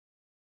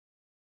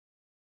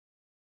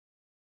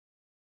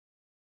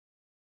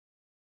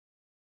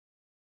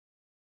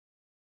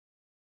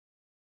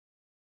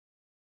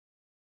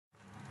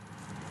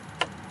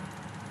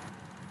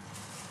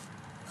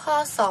ข้อ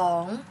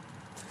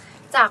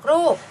2จาก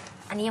รูป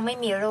อันนี้ยังไม่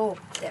มีรูป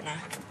เดี๋ยวนะ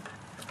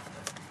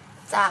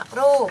จาก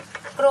รูป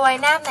กรวย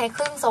แนบในค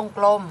รึ่งทรงก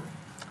ลม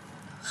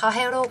เขาใ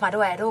ห้รูปมา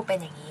ด้วยรูปเป็น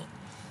อย่างนี้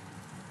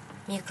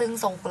มีครึ่ง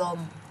ทรงกลม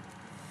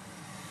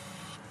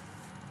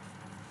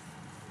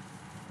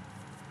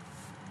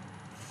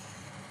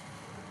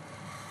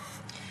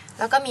แ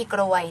ล้วก็มีก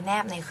รวยแน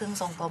บในครึ่ง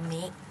ทรงกลม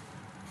นี้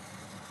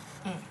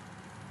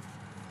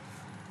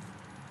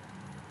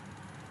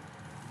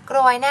กร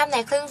วยแนบใน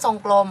ครึ่งทรง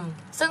กลม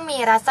ซึ่งมี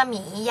รัศ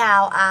มียา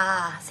ว r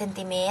เซน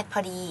ติเมตรพ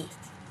อดี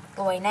ก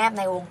รวยแนบ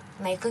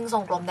ในครึ่งทร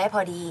งกลมได้พ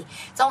อดี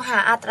จงหา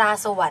อัตรา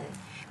ส่วน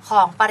ข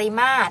องปริ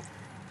มาตร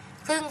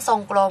ครึ่งทร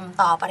งกลม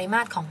ต่อปริม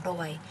าตรของกร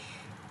วย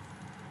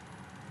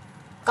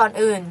ก่อน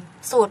อื่น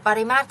สูตรป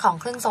ริมาตรของ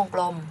ครึ่งทรงก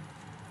ลม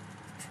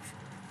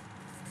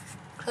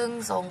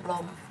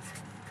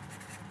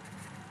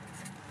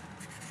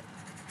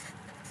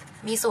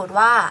มีสูตร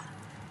ว่า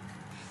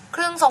ค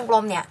รึ่งทรงกล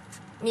มเนี่ย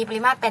มีป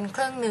ริมาตรเป็นค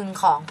รึ่งหนึ่ง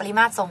ของปริม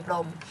าตรทรงกล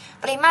ม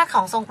ปริมาตรข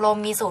องทรงกลม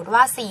มีสูตร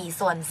ว่า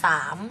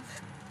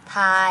4/3 พ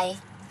าย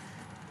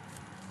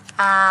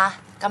r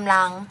กำ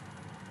ลัง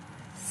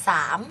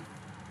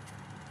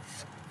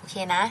3โอเค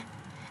นะ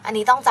อัน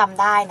นี้ต้องจ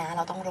ำได้นะเ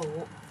ราต้องรู้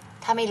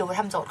ถ้าไม่รู้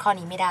ทำโจทย์ข้อ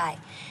นี้ไม่ได้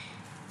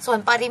ส่วน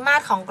ปริมา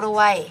ตรของกร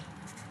วย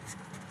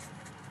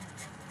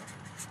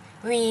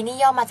v นี่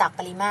ย่อมาจากป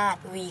ริมาตร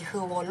v คื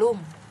อโวลูม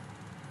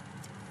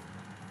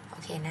โอ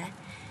เคนะ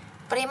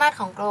ปริมาตร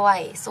ของกรวย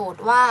สูต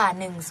รว่า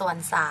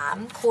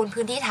1/3คูณ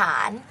พื้นที่ฐา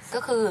นก็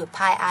คือพ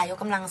าย r ยก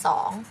กำลัง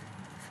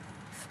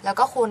2แล้ว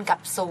ก็คูณกับ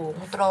สูง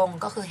ตรง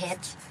ก็คือ h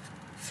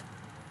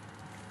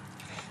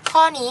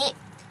ข้อนี้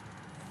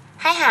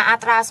ให้หาอั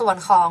ตราส่วน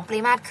ของป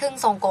ริมาตรครึ่ง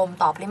ทรงกลม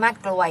ต่อปริมาตร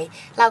กรวย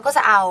เราก็จ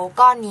ะเอา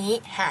ก้อนนี้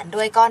หาร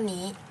ด้วยก้อน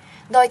นี้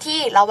โดยที่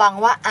ระวัง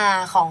ว่า r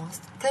ของ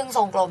ครึ่งท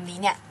รงกลมนี้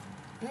เนี่ย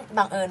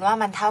บังเอิญว่า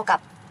มันเท่ากับ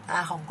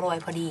r ของกรวย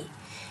พอดี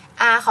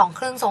r ของค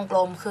รึ่งทรงกล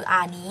มคือ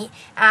r นี้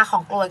r ขอ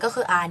งกลวยก็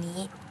คือ r นี้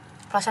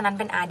เพราะฉะนั้น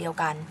เป็น r เดียว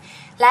กัน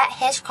และ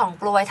h ของ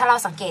กลวยถ้าเรา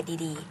สังเกต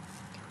ดี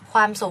ๆคว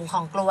ามสูงข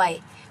องกลว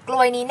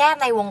ยนี้แนบ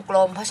ในวงกล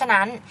มเพราะฉะ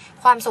นั้น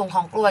ความสูงข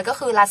องกลวยก็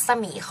คือรัศ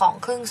มีของ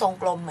ครึ่งทรง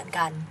กลมเหมือน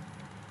กัน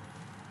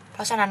เพ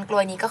ราะฉะนั้นกล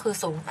วยนี้ก็คือ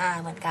สูง r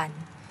เหมือนกัน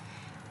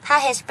ถ้า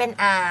h เป็น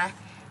r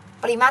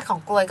ปริมาตรของ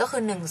กลวยก็คื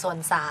อ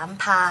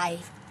1/3 พาย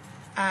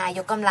r ย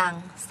กกำลัง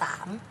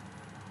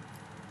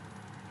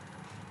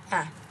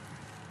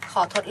3ข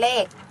อทดเล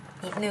ข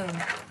นิดนึง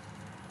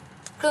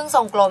ครึ่งท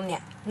รงกลมเนี่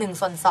ย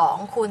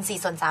1/2คูณ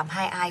4/3 พ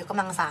าย r ยกก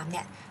ำลัง3เ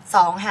นี่ย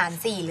2หาร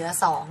4เหลือ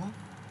2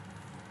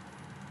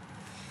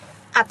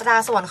อัตรา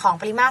ส่วนของ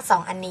ปริมาตร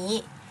2อันนี้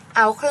เ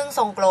อาครึ่งท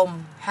รงกลม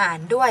หาร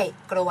ด้วย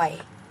กรวย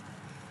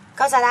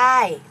ก็จะได้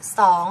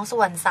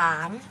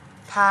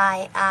2/3 พาย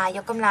r ย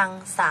กกำลัง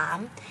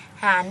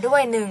3หารด้ว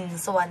ย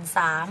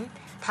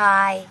1/3 พา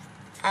ย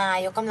r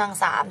ยกกำลัง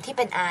3ที่เ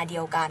ป็น r เดี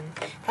ยวกัน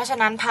เพราะฉะ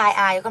นั้นพาย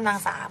r ยกกำลัง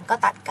3ก็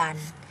ตัดกัน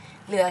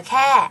เหลือแ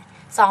ค่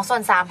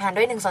2/3หาร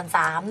ด้วย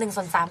1/3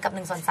 1/3กับ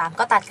1/3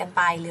ก็ตัดกันไ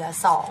ปเหลือ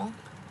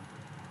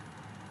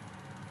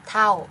2เ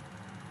ท่า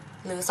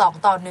หรือ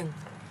2/1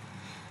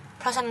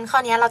เพราะฉะนั้นข้อ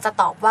นี้เราจะ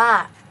ตอบว่า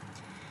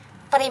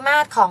ปริมา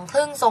ตรของค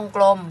รึ่งทรงก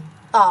ลม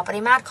ต่อป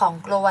ริมาตรของ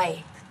กลวย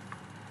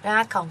ปริม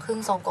าตรของครึ่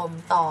งทรงกลม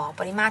ต่อ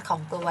ปริมาตรขอ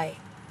งกลวย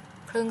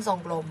ครึ่งทรง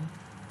กลม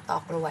ต่อ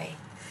กลวย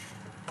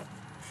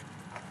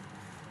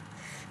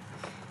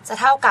จะ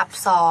เท่ากับ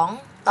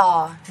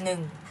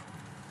2/1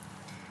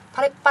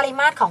ปริ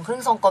มาตรของครึ่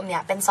งทรงกลมเนี่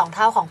ยเป็น2เ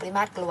ท่าของปริม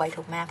าตรกลวย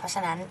ถูกไหมเพราะฉ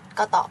ะนั้นเ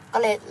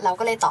รา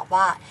ก็เลยตอบ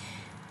ว่า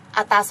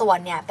อัตราส่วน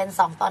เนี่ยเป็น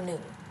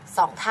2/1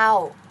 2เท่า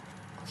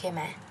โอเคไห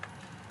ม